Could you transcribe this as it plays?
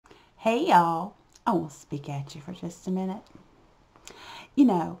Hey y'all, I want to speak at you for just a minute. You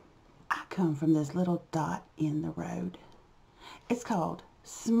know, I come from this little dot in the road. It's called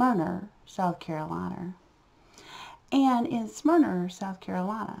Smyrna, South Carolina. And in Smyrna, South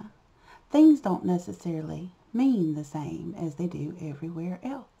Carolina, things don't necessarily mean the same as they do everywhere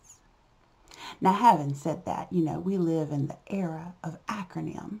else. Now, having said that, we live in the era of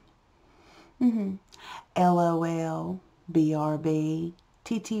acronym. LOL, BRB,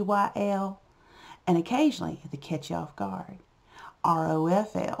 TTYL, and occasionally to catch you off guard,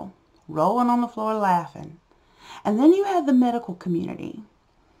 ROFL, rolling on the floor laughing. And then you have the medical community.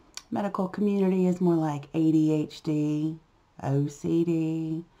 Medical community is more like ADHD,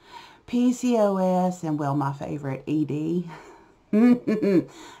 OCD, PCOS, and well, my favorite, ED.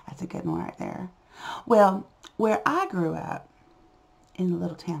 That's a good one right there. Well, where I grew up, in the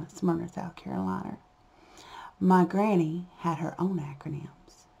little town of Smyrna, South Carolina, my granny had her own acronyms.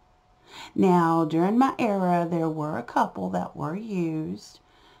 Now, during my era, there were a couple that were used.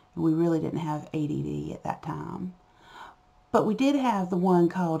 We really didn't have ADD at that time. But we did have the one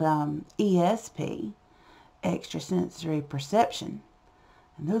called ESP, Extrasensory Perception.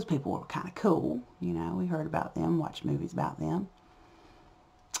 And those people were kind of cool. We heard about them, watched movies about them.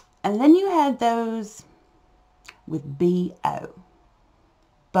 And then you had those with BO,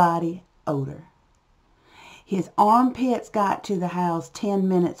 body odor. His armpits got to the house 10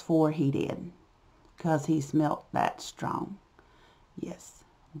 minutes before he did, because he smelt that strong. Yes,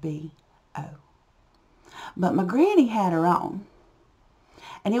 B-O. But my granny had her own,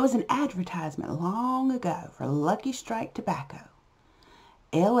 and it was an advertisement long ago for Lucky Strike Tobacco,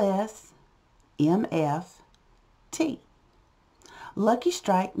 Lsmft. Lucky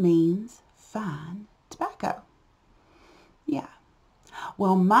Strike means fine tobacco. Yeah.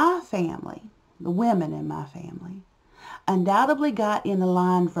 Well, my family, the women in my family, undoubtedly got in the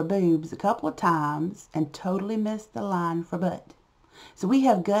line for boobs a couple of times and totally missed the line for butt. So we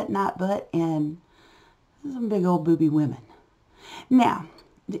have gut, not butt, and some big old booby women. Now,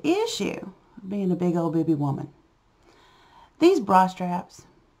 the issue of being a big old booby woman, these bra straps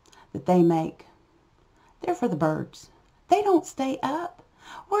that they make, they're for the birds. They don't stay up.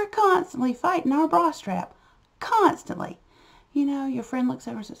 We're constantly fighting our bra strap. Constantly. Your friend looks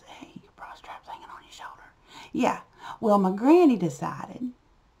over and says, hey, your bra strap's hanging on your shoulder. Yeah. Well, my granny decided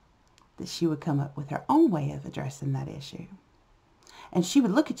that she would come up with her own way of addressing that issue. And she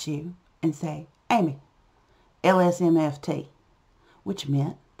would look at you and say, Amy, Lsmft, which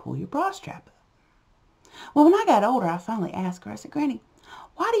meant pull your bra strap up. Well, when I got older, I finally asked her, I said, Granny,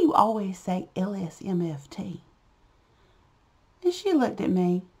 why do you always say Lsmft? And she looked at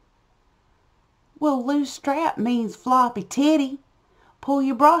me. Well, loose strap means floppy titty. Pull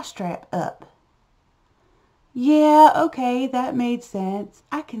your bra strap up. Yeah, okay, that made sense.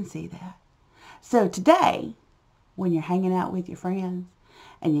 I can see that. So today, when you're hanging out with your friends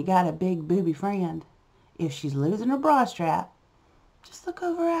and you got a big booby friend, if she's losing her bra strap, just look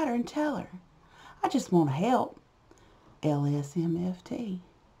over at her and tell her, I just want to help. Lsmft.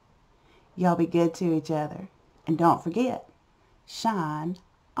 Y'all be good to each other. And don't forget, shine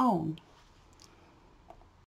on.